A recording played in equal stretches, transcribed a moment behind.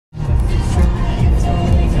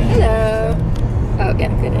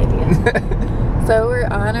we're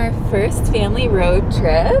on our first family road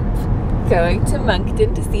trip, going to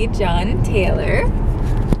Moncton to see John and Taylor.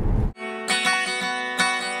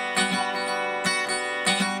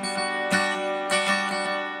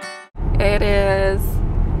 It is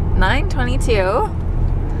 9:22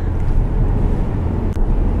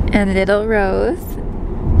 and little Rose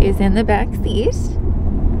is in the back seat.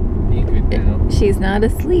 Being good now. She's not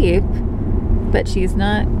asleep, but she's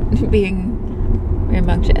not being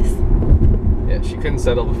rambunctious. Yeah, she couldn't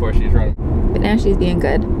settle before she's running. But now she's being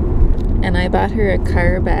good. And I bought her a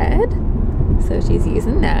car bed, so she's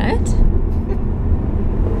using that.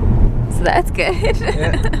 So that's good.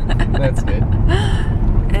 Yeah, that's good.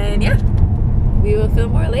 And yeah, we will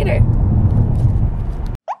film more later.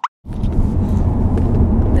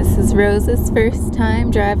 This is Rose's first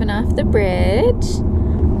time driving off the bridge.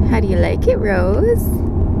 How do you like it, Rose?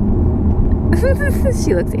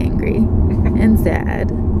 She looks angry and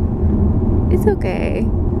sad. It's okay.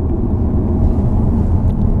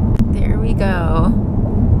 There we go.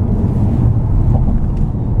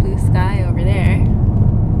 Blue sky over there.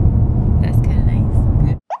 That's kind of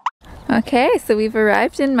nice. Yeah. Okay, so we've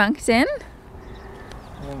arrived in Moncton.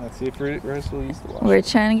 And let's see if Rose will use the washroom. We're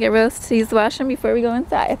trying to get Rose to use the washroom before we go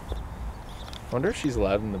inside. Wonder if she's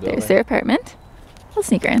allowed in the building. There's their apartment. We'll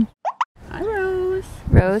sneak her in. Hi, Rose.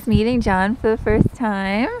 Rose meeting John for the first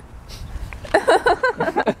time.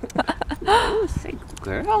 Oh, single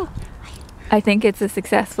girl. I think it's a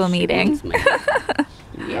successful meeting. I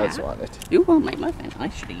Yeah. just want it. You want my muffin? I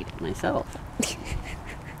should eat it myself.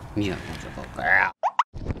 You single girl.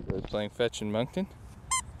 We're playing fetch in Moncton.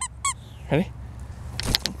 Ready?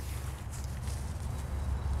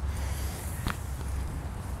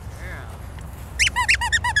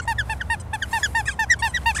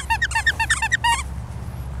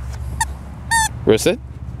 Rose, sit.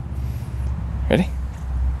 Ready?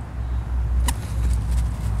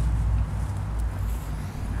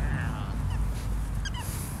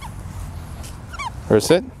 Rose,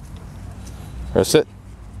 sit. Rose, sit.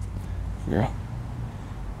 Girl.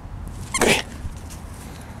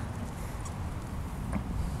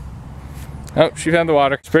 Oh, she found the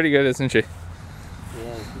water. It's pretty good, isn't she? Yeah,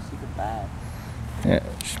 she's super fast. Yeah,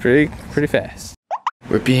 she's pretty fast.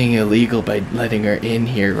 We're being illegal by letting her in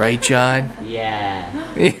here, right, John? Yeah.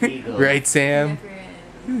 Illegal. Right, Sam?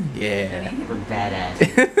 Yeah. We're badass.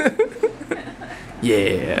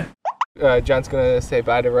 Yeah. John's gonna say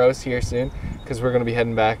bye to Rose here soon because we're gonna be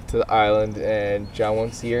heading back to the island, and John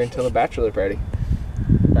won't see her until the bachelor party.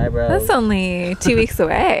 Bye, bro. That's only 2 weeks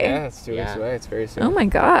away. Yeah, it's 2 weeks away. It's very soon. Oh my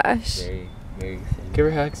gosh. Very, very soon. Give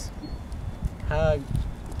her hugs. Hug.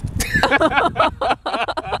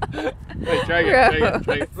 Wait, try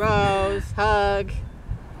again. Rose, hug.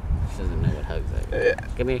 She doesn't know what hugs are. Yeah.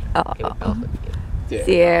 Come here. Oh. Give me both of you. Yeah.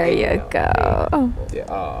 There you go. Yeah.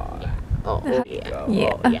 Aw. Oh, yeah.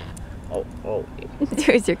 Yeah. Oh, yeah. Oh, yeah.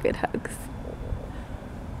 There's your good hugs.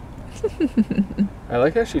 I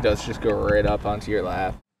like how she does just go right up onto your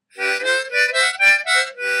lap.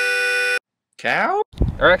 Cow?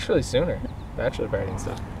 Or actually sooner. Bachelor party and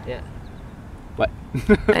stuff. Yeah. What?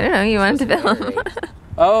 I don't know, you wanted to film.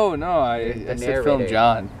 Oh no, I said narrator. film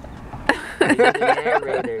John. The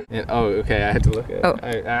narrator. Yeah, oh, okay, I had to look at it. Oh,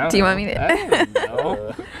 I don't do you know. want me to- I don't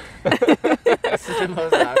know. This is the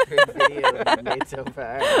most awkward video we've made so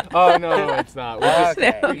far. Oh no, it's not. We just,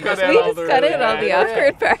 Okay. No, we we cut just out all the cut really in all the bad-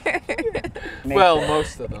 awkward part. Well,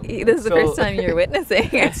 most of them. This is the first time you're witnessing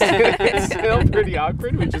it. It's still pretty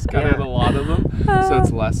awkward. We just cut out a lot of them, so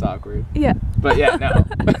it's less awkward. Yeah. But yeah, no.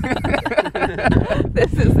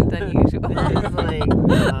 This isn't unusual. This is like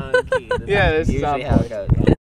monkey. Yeah, this is usually on how point. it goes.